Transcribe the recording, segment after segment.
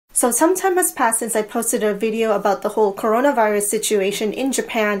So some time has passed since I posted a video about the whole coronavirus situation in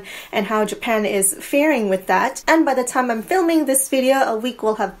Japan and how Japan is faring with that. And by the time I'm filming this video, a week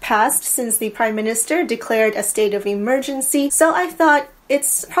will have passed since the Prime Minister declared a state of emergency. So I thought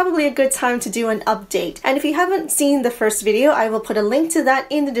it's probably a good time to do an update. And if you haven't seen the first video, I will put a link to that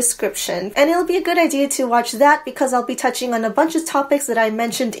in the description. And it'll be a good idea to watch that because I'll be touching on a bunch of topics that I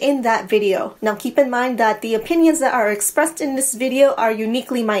mentioned in that video. Now keep in mind that the opinions that are expressed in this video are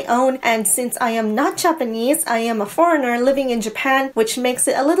uniquely my own, and since I am not Japanese, I am a foreigner living in Japan, which makes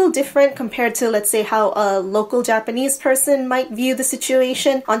it a little different compared to, let's say, how a local Japanese person might view the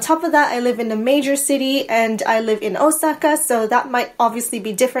situation. On top of that, I live in a major city and I live in Osaka, so that might obviously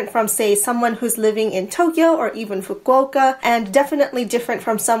be different from, say, someone who's living in Tokyo or even Fukuoka, and definitely different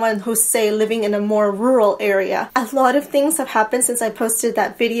from someone who's, say, living in a more rural area. A lot of things have happened since I posted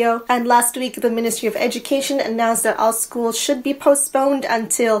that video, and last week the Ministry of Education announced that all schools should be postponed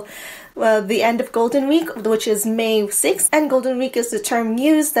until the end of Golden Week, which is May 6th. And Golden Week is the term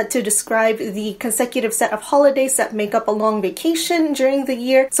used to describe the consecutive set of holidays that make up a long vacation during the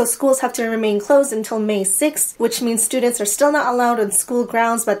year. So schools have to remain closed until May 6th, which means students are still not allowed on school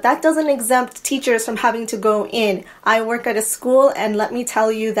grounds, but that doesn't exempt teachers from having to go in. I work at a school, and let me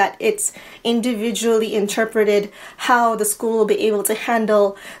tell you that it's individually interpreted how the school will be able to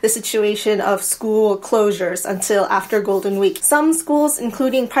handle the situation of school closures until after Golden Week. Some schools,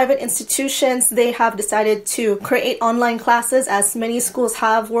 including private institutions, they have decided to create online classes, as many schools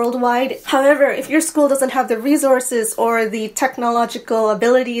have worldwide. However, if your school doesn't have the resources or the technological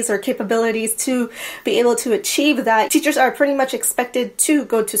abilities or capabilities to be able to achieve that, teachers are pretty much expected to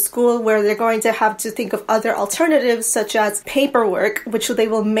go to school, where they're going to have to think of other alternatives such as paperwork, which they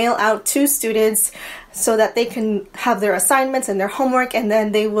will mail out to students so that they can have their assignments and their homework, and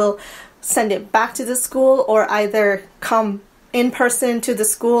then they will send it back to the school or either come in person to the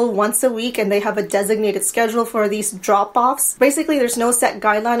school once a week, and they have a designated schedule for these drop-offs. Basically, there's no set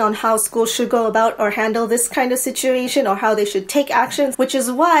guideline on how schools should go about or handle this kind of situation or how they should take actions, which is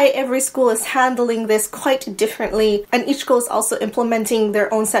why every school is handling this quite differently, and each school is also implementing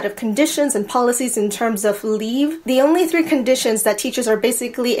their own set of conditions and policies in terms of leave. The only 3 conditions that teachers are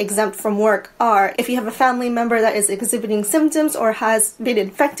basically exempt from work are if you have a family member that is exhibiting symptoms or has been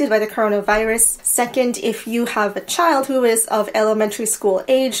infected by the coronavirus. Second, if you have a child who is of elementary school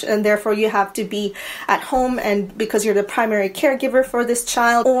age and therefore you have to be at home and because you're the primary caregiver for this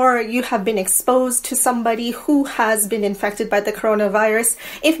child, or you have been exposed to somebody who has been infected by the coronavirus.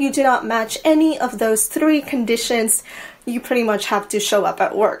 If you do not match any of those 3 conditions, you pretty much have to show up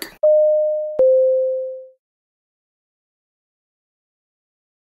at work.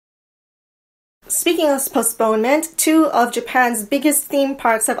 Speaking of postponement, 2 of Japan's biggest theme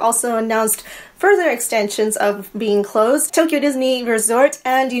parks have also announced further extensions of being closed. Tokyo Disney Resort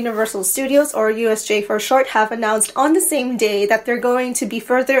and Universal Studios, or USJ for short, have announced on the same day that they're going to be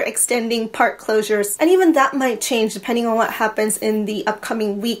further extending park closures, and even that might change depending on what happens in the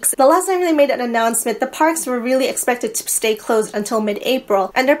upcoming weeks. The last time they made an announcement, the parks were really expected to stay closed until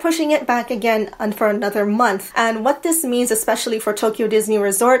mid-April, and they're pushing it back again for another month. And what this means, especially for Tokyo Disney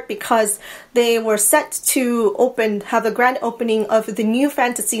Resort, because they were set to have the grand opening of the new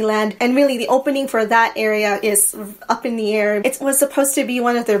Fantasyland, and really the opening for that area is up in the air. It was supposed to be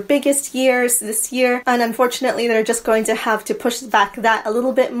one of their biggest years this year, and unfortunately they're just going to have to push back that a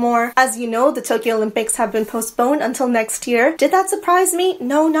little bit more. As you know, the Tokyo Olympics have been postponed until next year. Did that surprise me?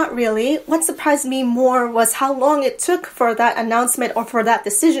 No, not really. What surprised me more was how long it took for that announcement or for that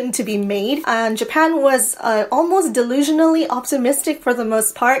decision to be made. And Japan was almost delusionally optimistic for the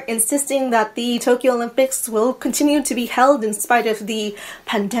most part, insisting that the Tokyo Olympics will continue to be held in spite of the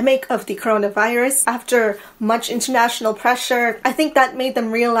pandemic of the coronavirus. After much international pressure, I think that made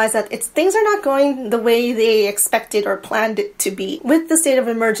them realize that things are not going the way they expected or planned it to be. With the state of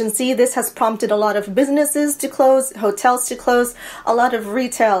emergency, this has prompted a lot of businesses to close, hotels to close. A lot of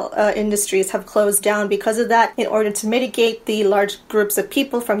retail industries have closed down because of that, in order to mitigate the large groups of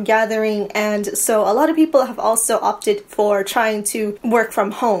people from gathering. And so a lot of people have also opted for trying to work from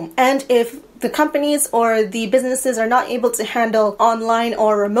home. And if the companies or the businesses are not able to handle online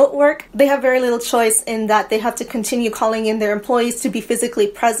or remote work, they have very little choice in that they have to continue calling in their employees to be physically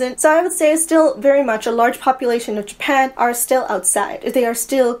present. So I would say still very much a large population of Japan are still outside. They are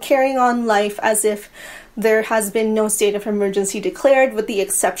still carrying on life as if there has been no state of emergency declared, with the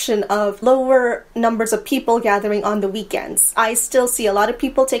exception of lower numbers of people gathering on the weekends. I still see a lot of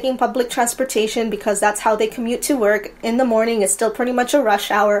people taking public transportation because that's how they commute to work. In the morning, it's still pretty much a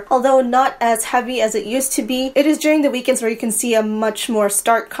rush hour, although not as heavy as it used to be. It is during the weekends where you can see a much more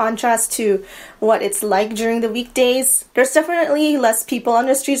stark contrast to what it's like during the weekdays. There's definitely less people on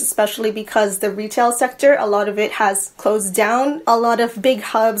the streets, especially because the retail sector, a lot of it has closed down. A lot of big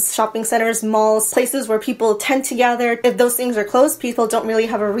hubs, shopping centers, malls, places where people tend to gather, if those things are closed, people don't really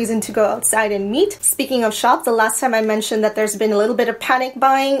have a reason to go outside and meet. Speaking of shops, the last time I mentioned that there's been a little bit of panic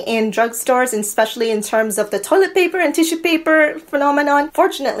buying in drugstores, and especially in terms of the toilet paper and tissue paper phenomenon.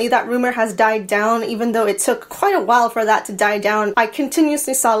 Fortunately, that rumor has died down, even though it took quite a while for that to die down. I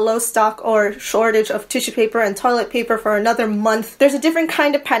continuously saw low stock or shortage of tissue paper and toilet paper for another month. There's a different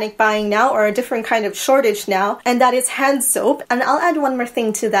kind of panic buying now, or a different kind of shortage now, and that is hand soap. And I'll add one more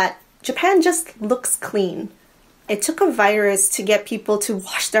thing to that. Japan just looks clean. It took a virus to get people to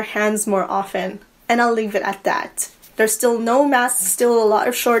wash their hands more often, and I'll leave it at that. There's still no masks, still a lot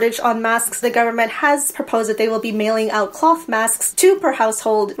of shortage on masks. The government has proposed that they will be mailing out cloth masks, 2 per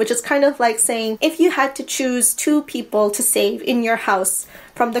household, which is kind of like saying if you had to choose 2 people to save in your house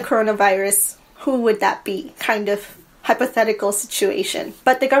from the coronavirus, who would that be? Kind of hypothetical situation.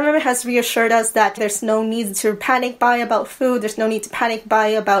 But the government has reassured us that there's no need to panic buy about food, there's no need to panic buy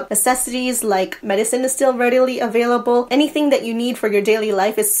about necessities, like medicine is still readily available. Anything that you need for your daily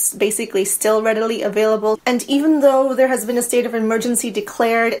life is basically still readily available. And even though there has been a state of emergency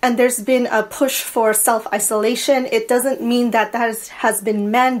declared and there's been a push for self-isolation, it doesn't mean that that has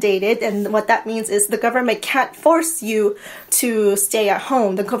been mandated. And what that means is the government can't force you to stay at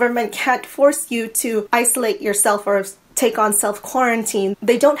home. The government can't force you to isolate yourself or take on self-quarantine.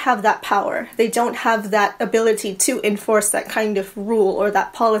 They don't have that power. They don't have that ability to enforce that kind of rule or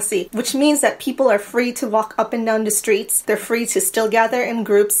that policy, which means that people are free to walk up and down the streets. They're free to still gather in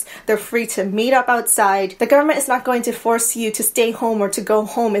groups. They're free to meet up outside. The government is not going to force you to stay home or to go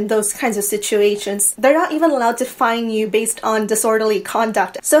home in those kinds of situations. They're not even allowed to fine you based on disorderly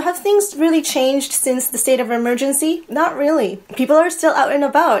conduct. So have things really changed since the state of emergency? Not really. People are still out and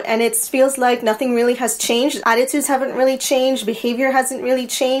about, and it feels like nothing really has changed. Attitudes haven't really changed, behavior hasn't really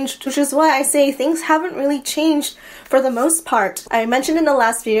changed, which is why I say things haven't really changed for the most part. I mentioned in the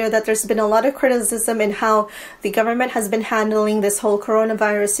last video that there's been a lot of criticism in how the government has been handling this whole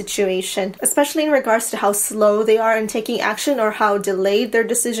coronavirus situation, especially in regards to how slow they are in taking action or how delayed their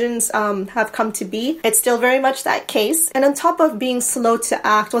decisions have come to be. It's still very much that case. And on top of being slow to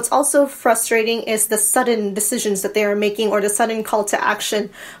act, what's also frustrating is the sudden decisions that they are making or the sudden call to action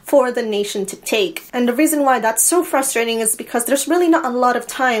for the nation to take. And the reason why that's so frustrating is because there's really not a lot of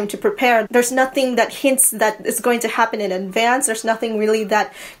time to prepare. There's nothing that hints that is going to happen in advance. There's nothing really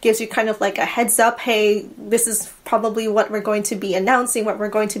that gives you kind of like a heads up, hey, this is probably what we're going to be announcing, what we're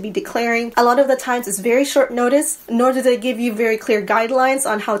going to be declaring. A lot of the times it's very short notice, nor do they give you very clear guidelines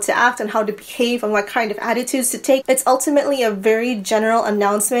on how to act and how to behave and what kind of attitudes to take. It's ultimately a very general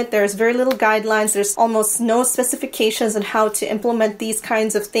announcement. There's very little guidelines. There's almost no specifications on how to implement these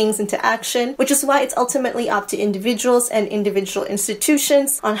kinds of things into action, which is why it's ultimately up to individuals and individual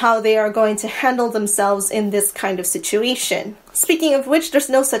institutions on how they are going to handle themselves in this kind of situation. Speaking of which, there's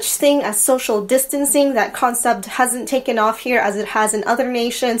no such thing as social distancing. That concept hasn't taken off here as it has in other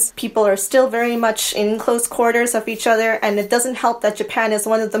nations. People are still very much in close quarters of each other, and it doesn't help that Japan is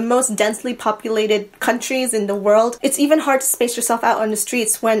one of the most densely populated countries in the world. It's even hard to space yourself out on the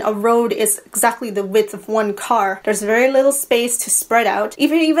streets when a road is exactly the width of one car. There's very little space to spread out. If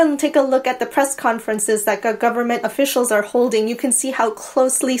you even take a look at the press conferences that government officials are holding, you can see how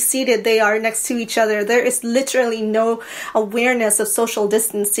closely seated they are next to each other. There is literally no awareness of social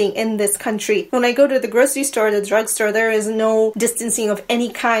distancing in this country. When I go to the grocery store or the drugstore, there is no distancing of any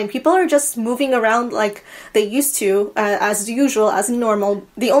kind. People are just moving around like they used to, as usual, as normal.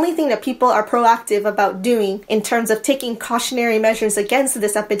 The only thing that people are proactive about doing in terms of taking cautionary measures against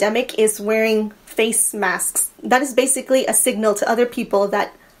this epidemic is wearing face masks. That is basically a signal to other people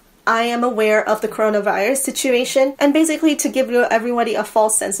that I am aware of the coronavirus situation, and basically to give everybody a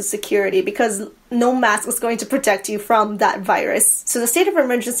false sense of security, because no mask is going to protect you from that virus. So the state of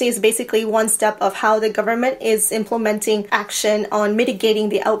emergency is basically one step of how the government is implementing action on mitigating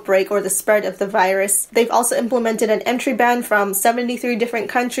the outbreak or the spread of the virus. They've also implemented an entry ban from 73 different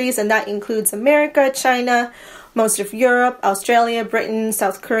countries, and that includes America, China, most of Europe, Australia, Britain,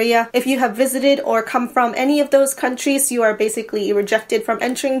 South Korea. If you have visited or come from any of those countries, you are basically rejected from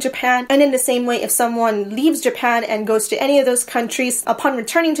entering Japan. And in the same way, if someone leaves Japan and goes to any of those countries, upon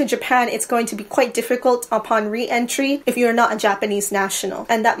returning to Japan, it's going to be quite difficult upon re-entry if you're not a Japanese national.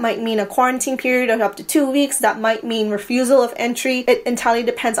 And that might mean a quarantine period of up to 2 weeks. That might mean refusal of entry. It entirely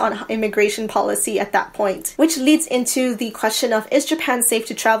depends on immigration policy at that point. Which leads into the question of, is Japan safe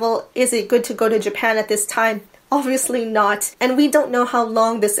to travel? Is it good to go to Japan at this time? Obviously not. And we don't know how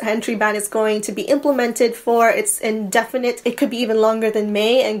long this entry ban is going to be implemented for. It's indefinite. It could be even longer than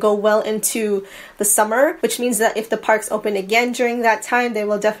May and go well into the summer, which means that if the parks open again during that time, they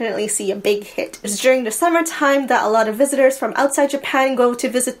will definitely see a big hit. It's during the summertime that a lot of visitors from outside Japan go to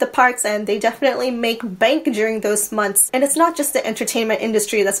visit the parks, and they definitely make bank during those months. And it's not just the entertainment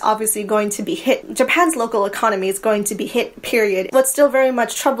industry that's obviously going to be hit. Japan's local economy is going to be hit, period. What's still very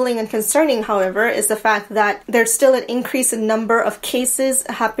much troubling and concerning, however, is the fact that there's still an increase in number of cases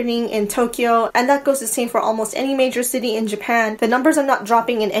happening in Tokyo, and that goes the same for almost any major city in Japan. The numbers are not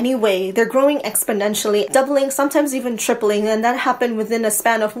dropping in any way. They're growing exponentially, doubling, sometimes even tripling, and that happened within a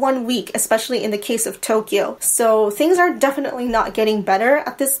span of 1 week, especially in the case of Tokyo. So things are definitely not getting better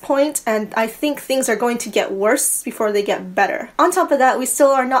at this point, and I think things are going to get worse before they get better. On top of that, we still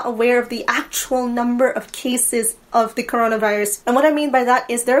are not aware of the actual number of cases of the coronavirus. And what I mean by that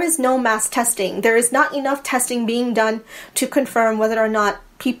is there is no mass testing. There is not enough testing being done to confirm whether or not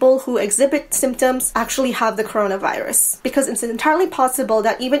people who exhibit symptoms actually have the coronavirus. Because it's entirely possible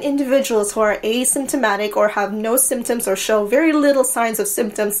that even individuals who are asymptomatic or have no symptoms or show very little signs of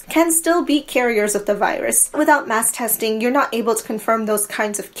symptoms can still be carriers of the virus. Without mass testing, you're not able to confirm those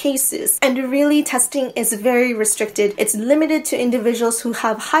kinds of cases. And really, testing is very restricted. It's limited to individuals who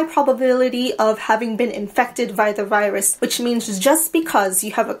have high probability of having been infected by the virus, which means just because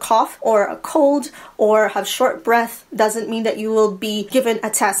you have a cough or a cold or have short breath doesn't mean that you will be given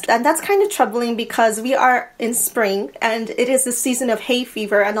a test. And that's kind of troubling because we are in spring and it is the season of hay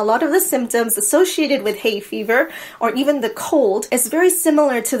fever, and a lot of the symptoms associated with hay fever or even the cold is very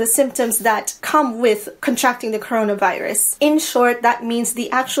similar to the symptoms that come with contracting the coronavirus. In short, that means the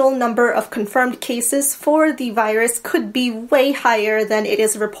actual number of confirmed cases for the virus could be way higher than it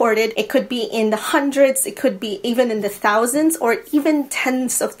is reported. It could be in the hundreds, it could be even in the thousands or even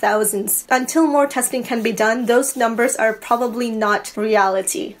tens of thousands. Until more testing can be done, those numbers are probably not reality.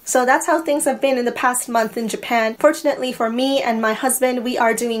 So that's how things have been in the past month in Japan. Fortunately for me and my husband, we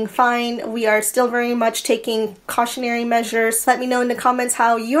are doing fine. We are still very much taking cautionary measures. Let me know in the comments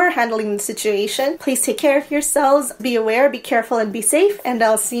how you're handling the situation. Please take care of yourselves, be aware, be careful, and be safe, and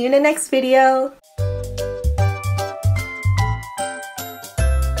I'll see you in the next video.